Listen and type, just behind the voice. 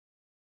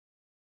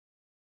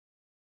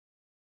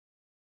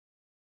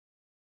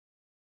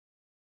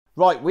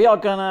Right, we are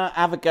gonna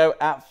have a go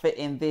at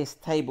fitting this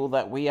table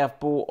that we have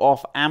bought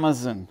off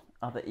Amazon.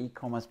 Other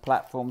e-commerce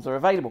platforms are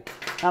available.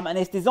 And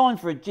it's designed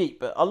for a Jeep,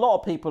 but a lot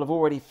of people have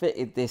already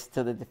fitted this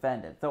to the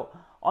Defender. So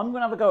I'm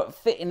gonna have a go at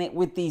fitting it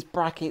with these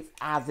brackets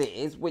as it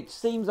is, which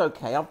seems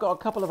okay. I've got a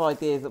couple of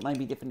ideas that may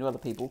be different to other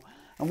people.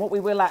 And what we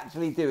will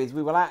actually do is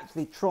we will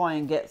actually try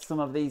and get some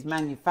of these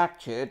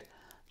manufactured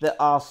that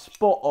are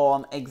spot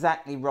on,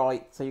 exactly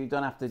right, so you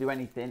don't have to do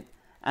anything.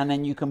 And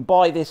then you can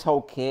buy this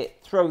whole kit,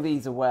 throw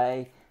these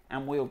away,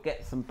 and we'll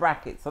get some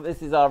brackets. So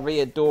this is our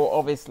rear door,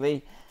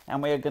 obviously,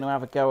 and we're going to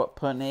have a go at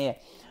putting here.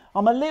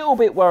 I'm a little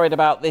bit worried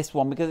about this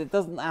one because it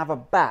doesn't have a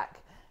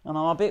back, and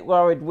I'm a bit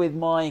worried with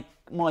my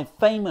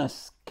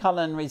famous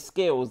culinary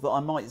skills that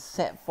I might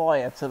set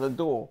fire to the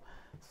door.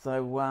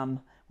 So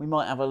we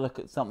might have a look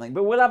at something,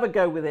 but we'll have a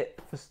go with it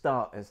for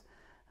starters.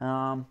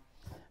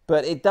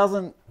 But it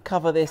doesn't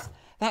cover this.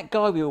 That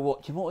guy we were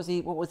watching, what was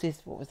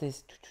this?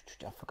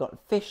 I forgot,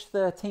 Fish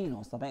 13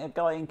 or something, a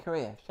guy in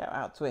Korea, shout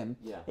out to him.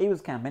 Yeah. He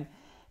was camping.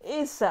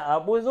 His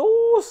setup was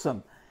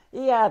awesome.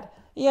 He had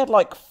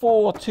like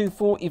 4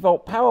 240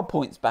 volt power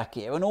points back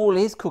here, and all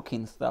his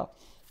cooking stuff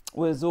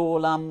was all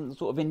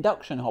sort of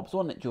induction hobs,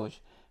 wasn't it, George?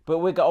 But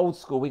we got old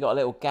school, we got a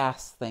little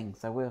gas thing,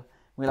 so we'll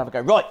have a go.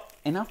 Right,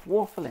 enough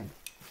waffling.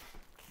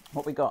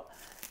 What we got?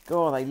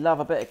 God, they love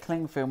a bit of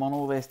cling film on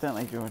all this, don't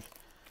they, George?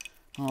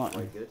 All right.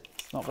 Very good.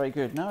 Not very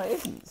good. No, it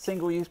isn't.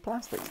 Single-use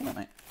plastic, isn't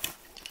it?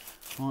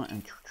 Right,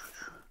 and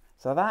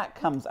so that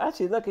comes.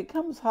 Actually, look, it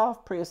comes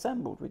half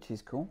pre-assembled, which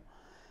is cool.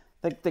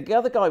 The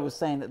other guy was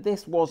saying that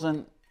this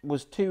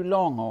was too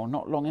long or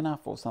not long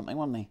enough or something,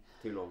 wasn't he?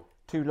 Too long.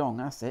 Too long.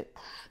 That's it.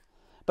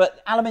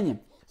 But aluminium.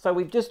 So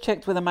we've just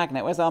checked with a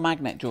magnet. Where's our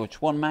magnet, George?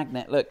 One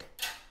magnet. Look.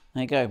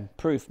 There you go.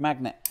 Proof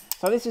magnet.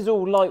 So this is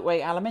all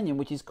lightweight aluminium,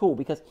 which is cool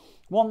because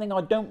one thing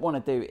I don't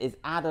want to do is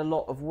add a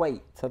lot of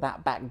weight to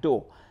that back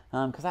door.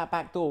 Because that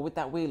back door with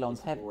that wheel on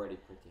is heavy. Already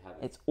pretty heavy.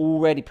 It's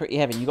already pretty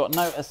heavy. You've got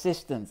no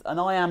assistance.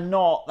 And I am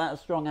not that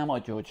strong, am I,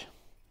 George?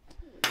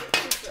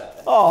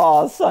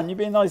 Oh, son, you're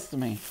being nice to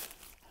me.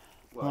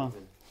 Well, you've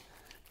been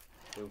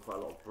doing quite a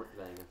lot of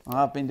bricklaying.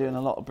 I've been doing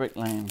a lot of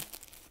bricklaying.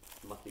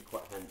 Must be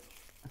quite handy.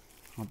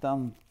 I've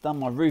done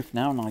my roof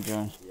now, haven't I,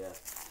 George? Yeah.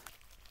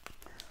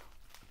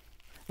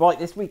 Right,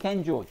 this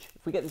weekend, George,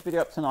 if we get this video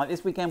up tonight,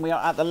 this weekend we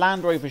are at the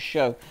Land Rover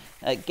show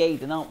at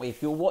Gaydon, aren't we?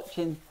 If you're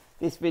watching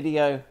this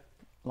video,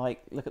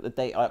 like, look at the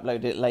date, I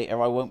upload it later,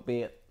 I won't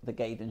be at the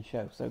Gaydon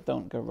show, so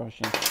don't go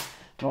rushing.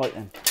 Right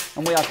then.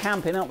 And we are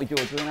camping, aren't we,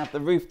 George? We're going to have the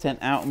roof tent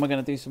out and we're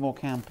going to do some more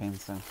camping,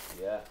 so.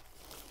 Yeah.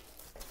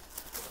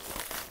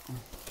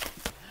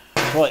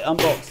 Right,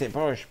 unbox it,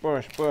 brush.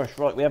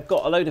 Right, we have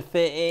got a load of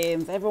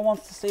fittings. Everyone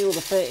wants to see all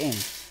the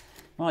fittings.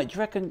 Right, do you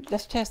reckon,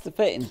 let's test the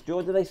fittings,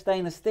 George. Do they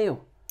stainless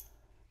steel?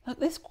 Look,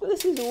 this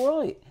is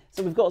all right.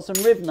 So we've got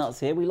some rib nuts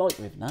here. We like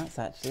rib nuts,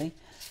 actually.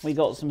 We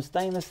got some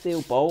stainless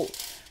steel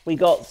bolts. We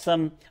got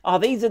some,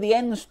 these are the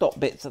end stop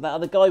bits that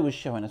other guy was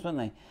showing us, weren't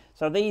they?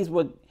 So these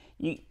were,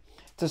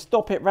 to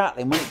stop it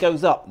rattling, when it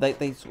goes up,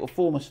 they sort of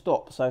form a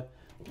stop. So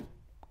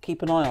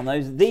keep an eye on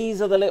those.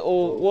 These are the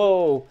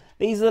little,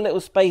 these are the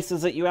little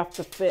spacers that you have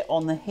to fit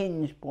on the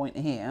hinge point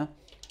here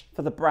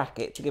for the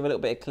bracket to give a little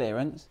bit of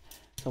clearance.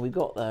 So we've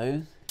got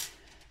those.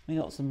 We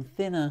got some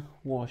thinner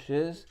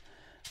washers.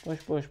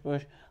 Bush. I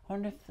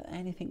wonder if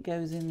anything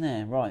goes in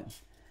there. Right,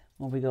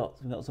 what have we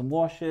got? We've got some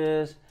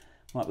washers.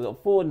 Right, we've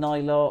got 4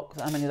 nylocks.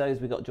 How many of those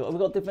we got, George? We've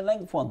got different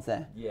length ones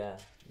there. Yeah,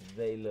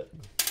 they look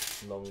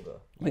longer.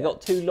 We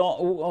got 2 long.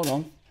 Oh,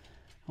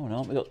 hold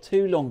on. We got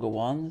 2 longer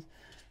ones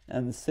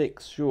and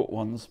 6 short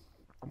ones.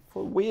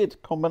 For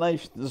weird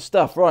combinations of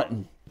stuff, right?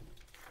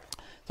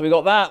 So we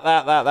got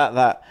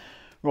that.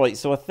 Right.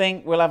 So I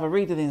think we'll have a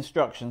read of the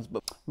instructions.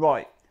 But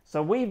right.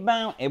 So we've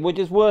mounted. We're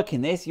just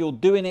working this. You're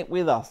doing it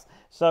with us.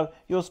 So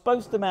you're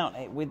supposed to mount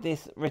it with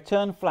this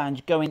return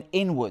flange going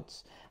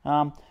inwards.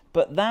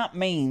 But that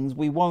means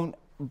we won't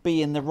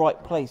be in the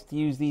right place to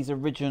use these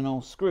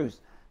original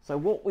screws. So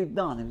what we've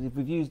done is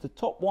we've used the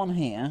top one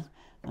here,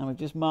 and we've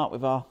just marked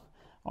with our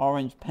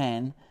orange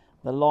pen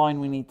the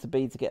line we need to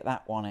be to get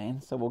that one in.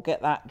 So we'll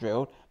get that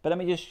drilled. But let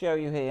me just show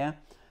you here.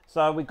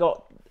 So we've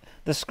got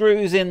the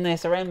screws in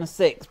this are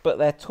M6, but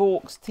they're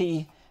Torx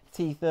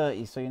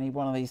T30. So you need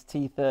one of these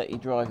T30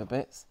 driver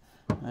bits.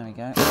 There we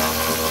go.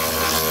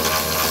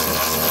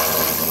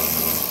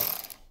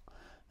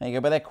 There you go,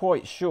 but they're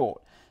quite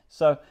short.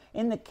 So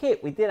in the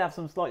kit, we did have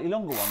some slightly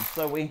longer ones.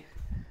 So we've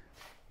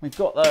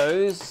got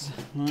those.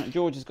 Right,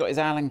 George has got his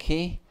Allen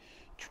key.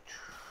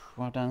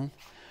 Well done.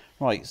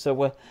 Right,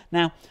 so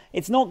now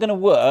it's not going to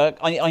work.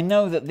 I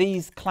know that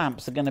these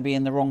clamps are going to be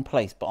in the wrong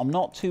place, but I'm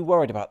not too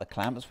worried about the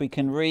clamps. We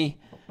can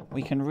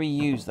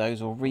reuse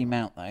those or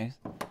remount those.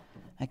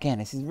 Again,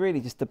 this is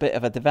really just a bit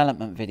of a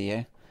development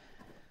video.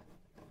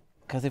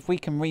 Because if we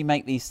can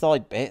remake these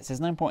side bits,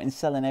 there's no point in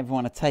selling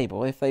everyone a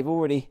table if they've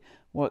already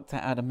worked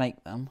out how to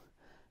make them.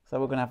 So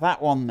we're going to have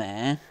that one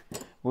there.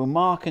 We'll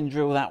mark and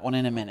drill that one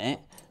in a minute.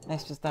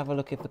 let's just have a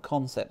look if the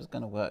concept's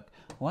going to work.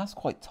 Well, that's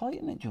quite tight,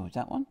 isn't it, George,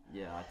 that one?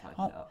 Yeah, I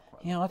tightened it up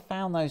quite yeah, I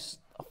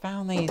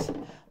found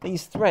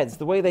these threads,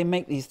 the way they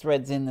make these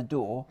threads in the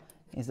door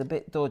is a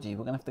bit dodgy.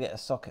 We're going to have to get a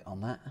socket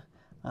on that.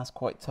 That's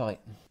quite tight.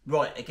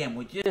 Right, again,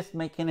 we're just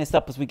making this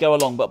up as we go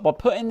along, but by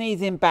putting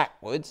these in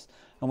backwards,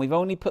 and we've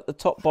only put the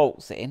top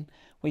bolts in,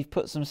 we've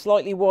put some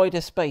slightly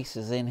wider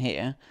spacers in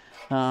here,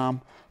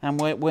 and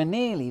we're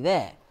nearly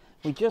there.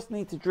 We just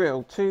need to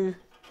drill two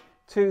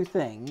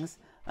things,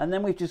 and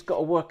then we've just got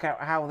to work out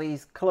how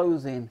these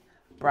closing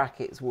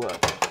brackets work.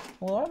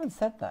 Well, I haven't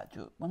said that,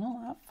 George. We're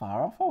not that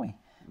far off, are we?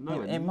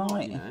 No, it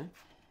might. You know.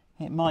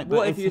 It might.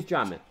 What if you just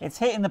jam it? It's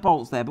hitting the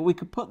bolts there, but we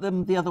could put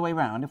them the other way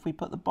round if we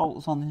put the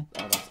bolts on the...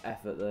 Oh, that's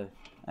effort, though.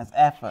 That's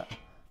effort.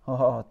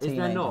 Oh, is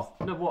there not?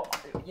 No,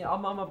 what? Yeah,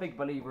 I'm a big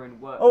believer in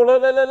work. Oh,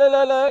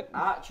 look.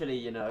 Actually,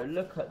 you know,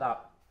 look at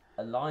that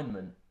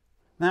alignment.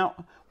 Now,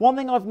 one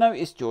thing I've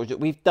noticed, George, that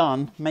we've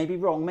done, maybe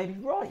wrong, maybe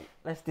right,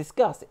 let's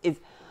discuss, is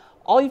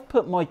I've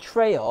put my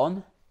tray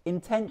on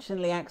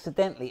intentionally,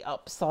 accidentally,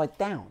 upside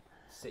down.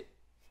 See?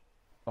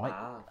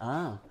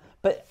 Right?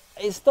 But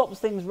it stops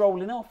things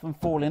rolling off and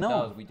falling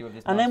off. We do have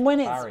this and nice then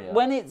barrier.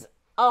 when it's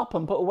up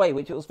and put away,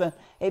 which it will spend,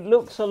 it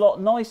looks a lot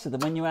nicer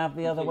than when you have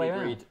the other way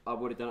around. I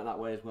would have done it that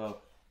way as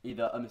well.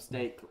 Either a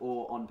mistake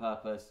or on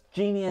purpose.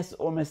 Genius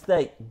or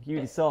mistake, you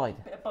decide.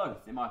 A bit of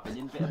both, in my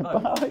opinion. A bit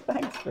of both.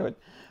 Thanks, George.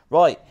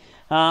 Right.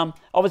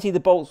 Obviously, the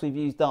bolts we've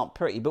used aren't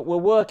pretty, but we're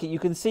working. You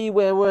can see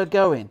where we're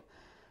going.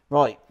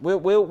 Right.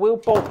 We'll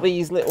bolt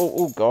these little.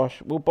 Oh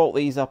gosh, we'll bolt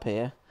these up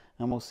here,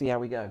 and we'll see how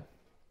we go.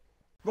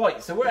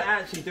 Right. So we're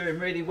actually doing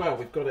really well.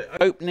 We've got it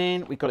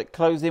opening. We've got it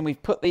closing.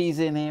 We've put these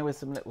in here with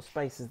some little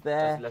spaces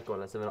there. Let's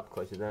have it up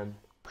closer then.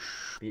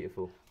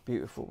 Beautiful.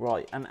 Beautiful,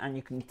 right, and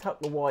you can tuck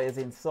the wires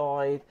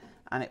inside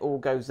and it all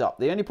goes up.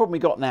 The only problem we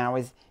got now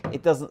is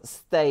it doesn't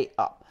stay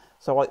up.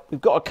 So we've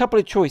got a couple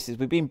of choices.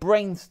 We've been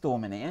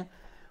brainstorming here.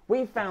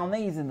 We found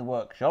these in the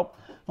workshop,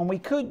 and we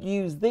could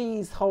use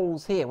these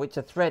holes here, which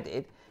are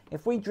threaded.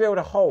 If we drilled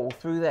a hole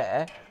through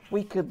there,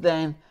 we could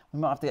then,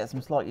 we might have to get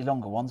some slightly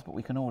longer ones, but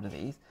we can order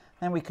these.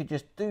 Then we could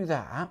just do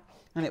that,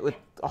 and it would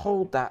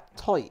hold that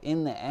tight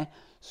in there,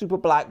 super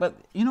black, but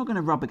you're not going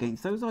to rub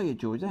against those, are you,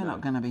 George? They're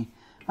not going to be...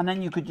 And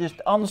then you could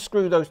just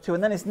unscrew those two,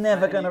 and then it's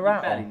never going to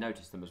rattle. You barely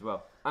notice them as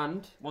well.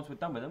 And once we're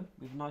done with them,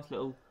 we have a nice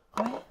little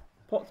pot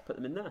to put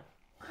them in there.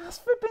 That's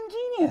flipping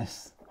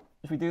genius.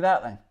 Should we do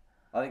that then?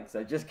 I think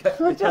so. Just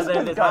over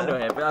this handle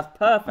here, but that's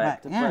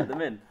perfect to put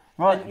them in.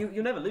 Right. And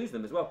you'll never lose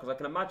them as well, because I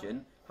can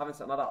imagine having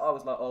something like that. I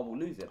was like, oh, we'll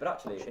lose it, but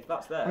actually, if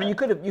that's there, I mean, you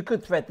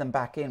could thread them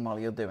back in while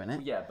you're doing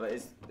it. Yeah, but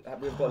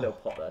we've got a little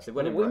pot there, so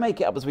we'll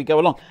make it up as we go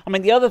along. I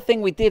mean, the other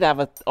thing we did have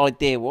an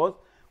idea was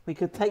we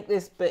could take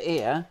this bit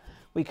here.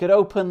 We could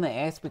open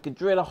this, we could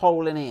drill a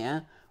hole in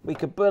here, we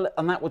could pull it,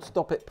 and that would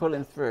stop it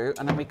pulling through,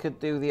 and then we could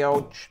do the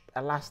old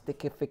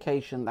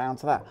elasticification down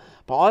to that.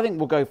 But I think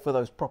we'll go for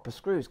those proper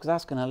screws, because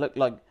that's going to look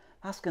like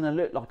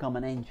I'm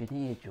an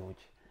engineer, George.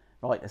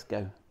 Right, let's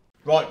go.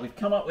 Right, we've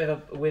come up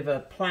with a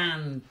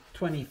plan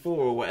 24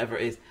 or whatever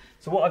it is.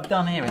 So what I've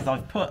done here is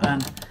I've put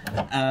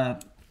a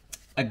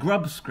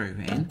grub screw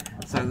in.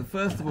 So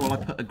first of all, I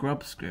put a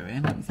grub screw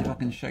in. Let me see if I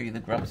can show you the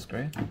grub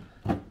screw.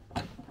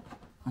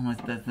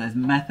 There's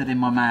method in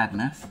my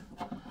madness.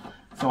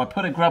 So I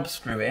put a grub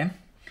screw in,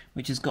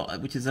 which is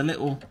a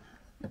little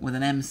with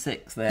an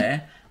M6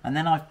 there, and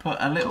then I've put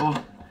a little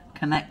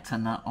connector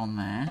nut on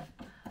there.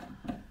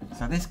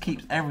 So this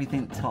keeps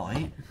everything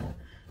tight,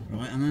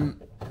 right?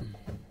 And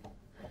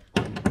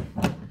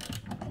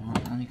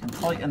you can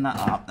tighten that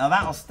up. Now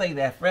that'll stay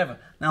there forever.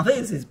 Now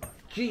this is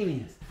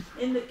genius.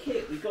 In the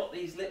kit we've got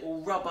these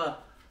little rubber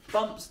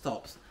bump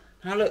stops.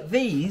 Now look,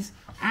 these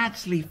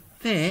actually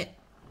fit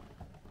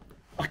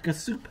like a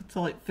super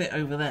tight fit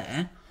over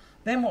there.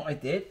 Then what I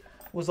did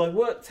was I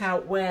worked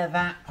out where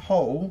that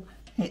hole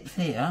hits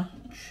here,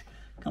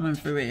 coming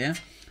through here,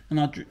 and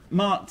I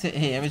marked it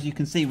here, as you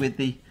can see, with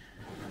the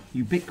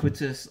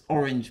ubiquitous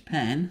orange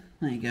pen.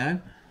 There you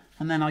go.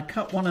 And then I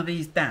cut one of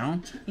these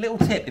down. Little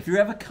tip, if you're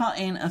ever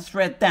cutting a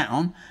thread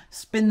down,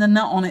 spin the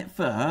nut on it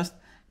first,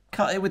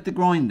 cut it with the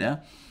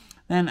grinder,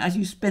 then as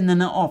you spin the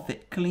nut off,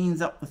 it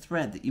cleans up the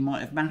thread that you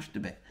might have mashed a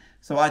bit.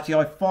 So actually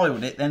I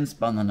filed it, then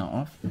spun the nut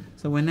off.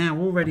 So we're now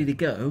all ready to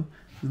go.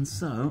 And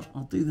so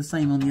I'll do the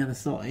same on the other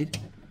side.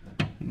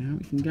 You know,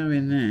 we can go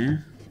in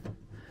there.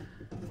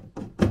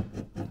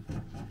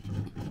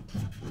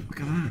 Look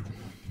at that.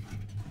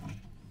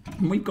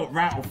 And we've got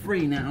rattle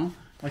free now.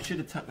 I should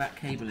have tucked that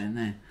cable in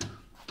there.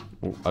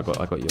 Oh, I got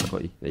you.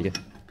 There you go.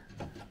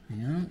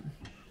 Yeah.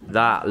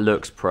 That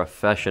looks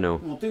professional.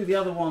 We'll do the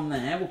other one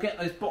there. We'll get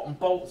those bottom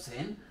bolts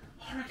in.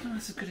 I reckon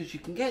that's as good as you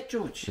can get,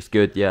 George. It's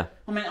good, yeah.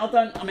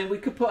 I mean, we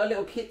could put a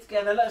little kit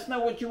together. Let us know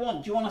what you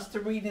want. Do you want us to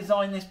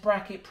redesign this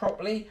bracket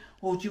properly,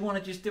 or do you want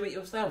to just do it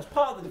yourselves?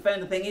 Part of the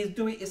Defender thing is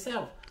do it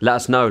yourself. Let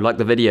us know, like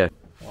the video.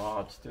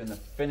 Wow, just doing the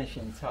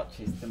finishing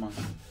touches to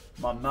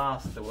my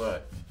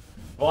masterwork.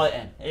 Right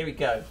then, here we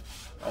go.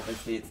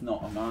 Obviously, it's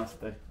not a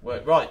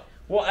masterwork. Right,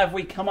 what have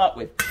we come up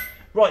with?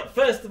 Right,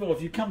 first of all,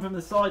 if you come from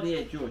the side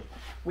here, George,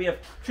 we have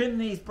trimmed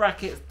these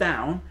brackets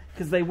down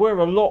because they were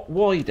a lot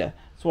wider.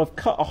 So I've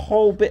cut a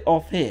whole bit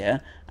off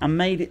here and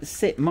made it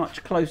sit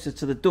much closer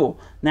to the door.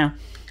 Now,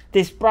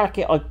 this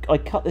bracket, I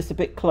cut this a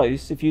bit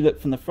close. If you look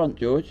from the front,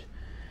 George,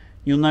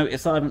 you'll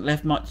notice I haven't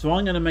left much. So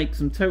I'm going to make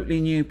some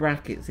totally new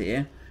brackets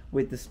here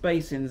with the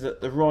spacings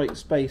at the right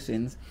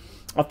spacings.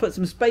 I've put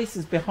some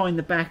spacers behind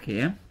the back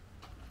here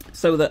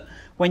so that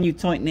when you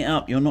tighten it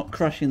up, you're not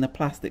crushing the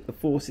plastic. The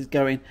force is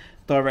going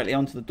directly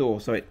onto the door,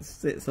 so it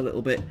sits a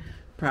little bit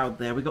proud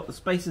there. We've got the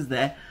spacers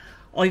there.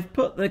 I've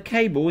put the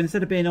cable,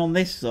 instead of being on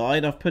this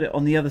side, I've put it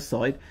on the other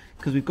side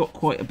because we've got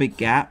quite a big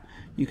gap.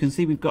 You can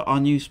see we've got our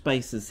new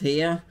spacers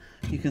here.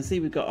 You can see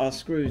we've got our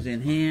screws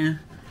in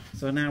here.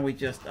 So now we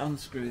just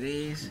unscrew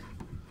these.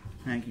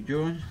 Thank you,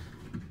 George.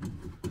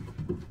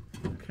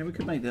 Okay, we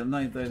could make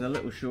those a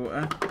little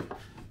shorter.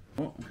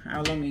 Oh,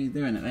 how long are you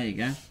doing it? There you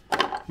go.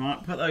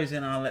 Right, put those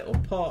in our little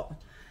pot,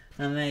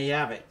 and there you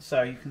have it.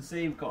 So you can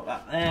see we've got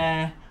that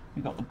there.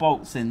 We've got the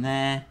bolts in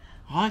there.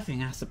 I think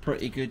that's a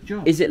pretty good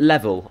job. Is it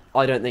level?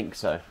 I don't think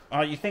so.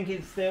 Oh, you think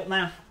it's still...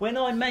 Now, when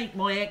I make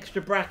my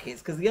extra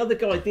brackets, because the other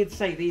guy did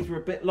say these were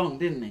a bit long,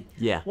 didn't he?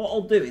 Yeah. What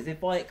I'll do is,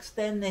 if I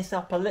extend this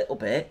up a little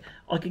bit,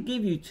 I could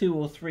give you 2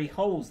 or 3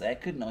 holes there,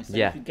 couldn't I? So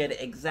you could get it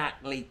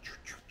exactly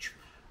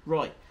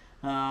right.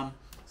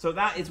 So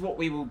that is what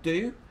we will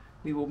do.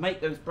 We will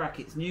make those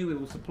brackets new. We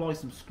will supply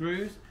some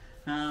screws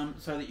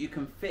so that you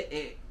can fit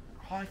it.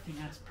 I think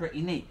that's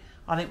pretty neat.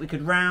 I think we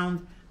could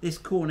round this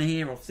corner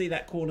here, or see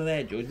that corner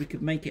there, George. We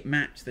could make it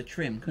match the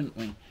trim, couldn't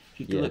we? If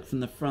you could look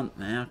from the front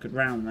there, I could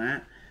round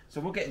that.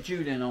 So we'll get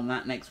Jude in on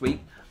that next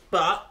week.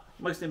 But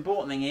most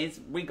important thing is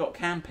we got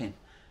camping.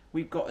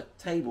 We've got a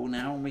table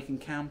now, and we can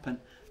camp and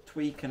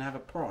tweak and have a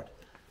prod.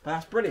 But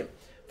that's brilliant.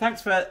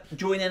 Thanks for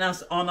joining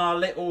us on our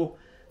little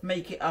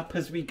make it up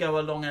as we go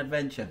along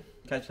adventure.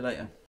 Catch you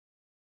later.